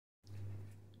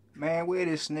Man, where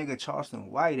this nigga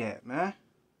Charleston White at, man?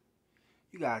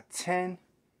 You got 10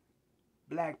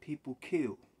 black people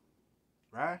killed,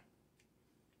 right?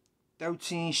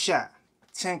 13 shot,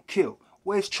 10 killed.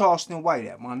 Where's Charleston White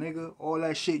at, my nigga? All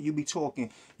that shit you be talking,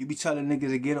 you be telling niggas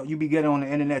to get on, you be getting on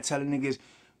the internet telling niggas,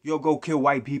 yo, go kill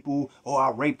white people, or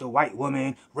I raped a white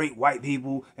woman, rape white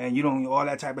people, and you don't, all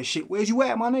that type of shit. Where's you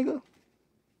at, my nigga?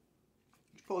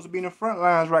 You supposed to be in the front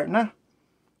lines right now.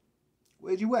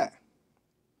 Where's you at?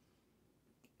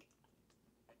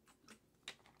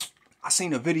 I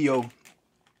seen a video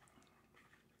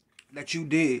that you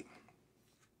did.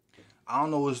 I don't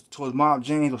know if it was Mob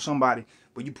James or somebody,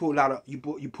 but you pulled out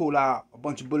a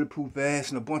bunch of bulletproof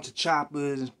vests and a bunch of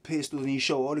choppers and pistols, and you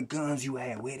show all the guns you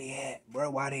had. Where they at,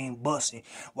 bro? Why they ain't busting?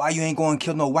 Why you ain't going to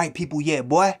kill no white people yet,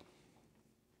 boy?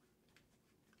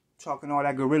 Talking all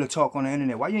that guerrilla talk on the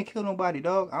internet. Why you ain't kill nobody,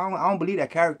 dog? I don't believe that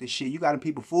character shit. You got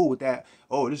people fooled with that.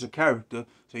 Oh, this is a character,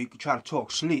 so you can try to talk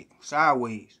slick,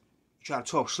 sideways. You try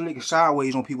to talk slick and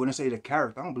sideways on people and say the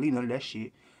character. I don't believe none of that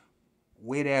shit.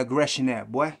 Where the aggression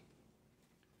at, boy?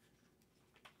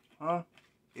 Huh?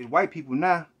 It's white people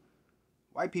now.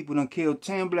 White people done killed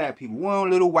 10 black people.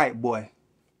 One little white boy.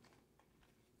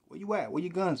 Where you at? Where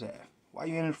your guns at? Why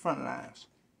you in the front lines?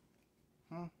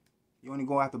 Huh? You only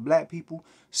go after black people?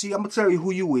 See, I'm gonna tell you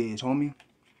who you is, homie.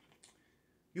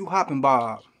 You Hoppin'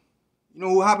 Bob. You know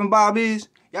who Hoppin' Bob is?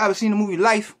 Y'all ever seen the movie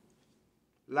Life?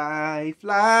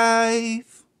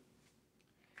 Life.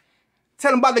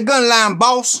 Tell him about the gun line,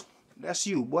 boss. That's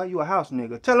you, boy. You a house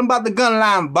nigga. Tell him about the gun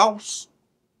line, boss.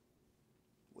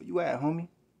 Where you at, homie?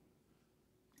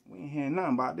 We ain't hearing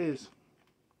nothing about this.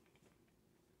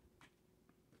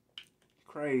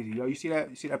 Crazy, yo. You see that?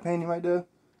 You see that painting right there?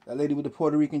 That lady with the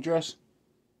Puerto Rican dress?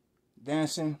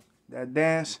 Dancing. That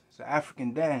dance. It's an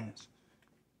African dance.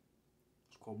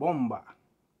 It's called bomba.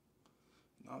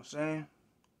 You know what I'm saying?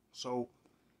 So,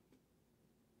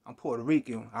 I'm Puerto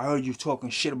Rican. I heard you talking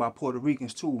shit about Puerto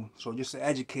Ricans too. So just to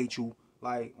educate you,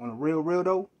 like on the real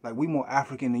though, like we more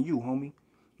African than you, homie.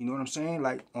 You know what I'm saying?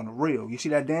 Like on the real. You see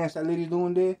that dance that lady's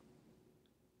doing there?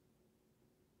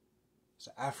 It's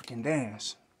an African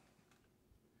dance.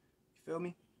 You feel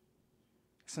me?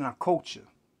 It's in our culture.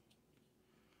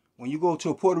 When you go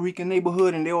to a Puerto Rican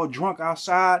neighborhood and they all drunk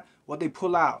outside, what they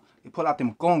pull out? They pull out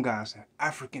them congas,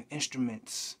 African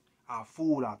instruments, our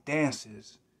food, our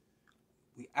dances.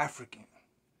 We African.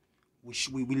 We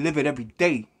live it every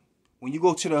day. When you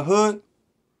go to the hood,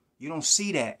 you don't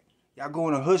see that. Y'all go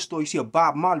in a hood store, you see a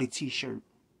Bob Marley t-shirt.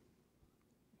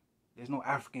 There's no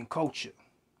African culture.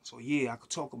 So yeah, I could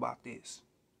talk about this.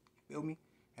 You feel me?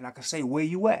 And I could say where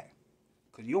you at.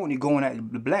 Because you only going at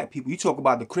the black people. You talk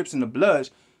about the Crips and the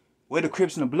Bloods. Where the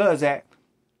Crips and the Bloods at?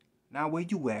 Now where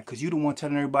you at? Because you the one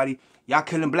telling everybody, y'all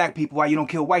killing black people, why you don't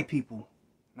kill white people?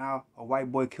 Now a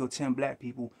white boy killed 10 black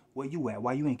people. Where you at?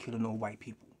 Why you ain't killing no white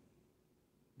people?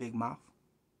 Big mouth.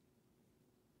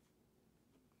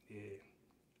 Yeah.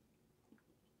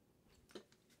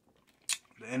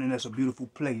 The internet's a beautiful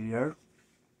place, you heard?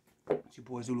 It's your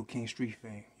boy Zulu King Street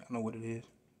Fame. Y'all know what it is.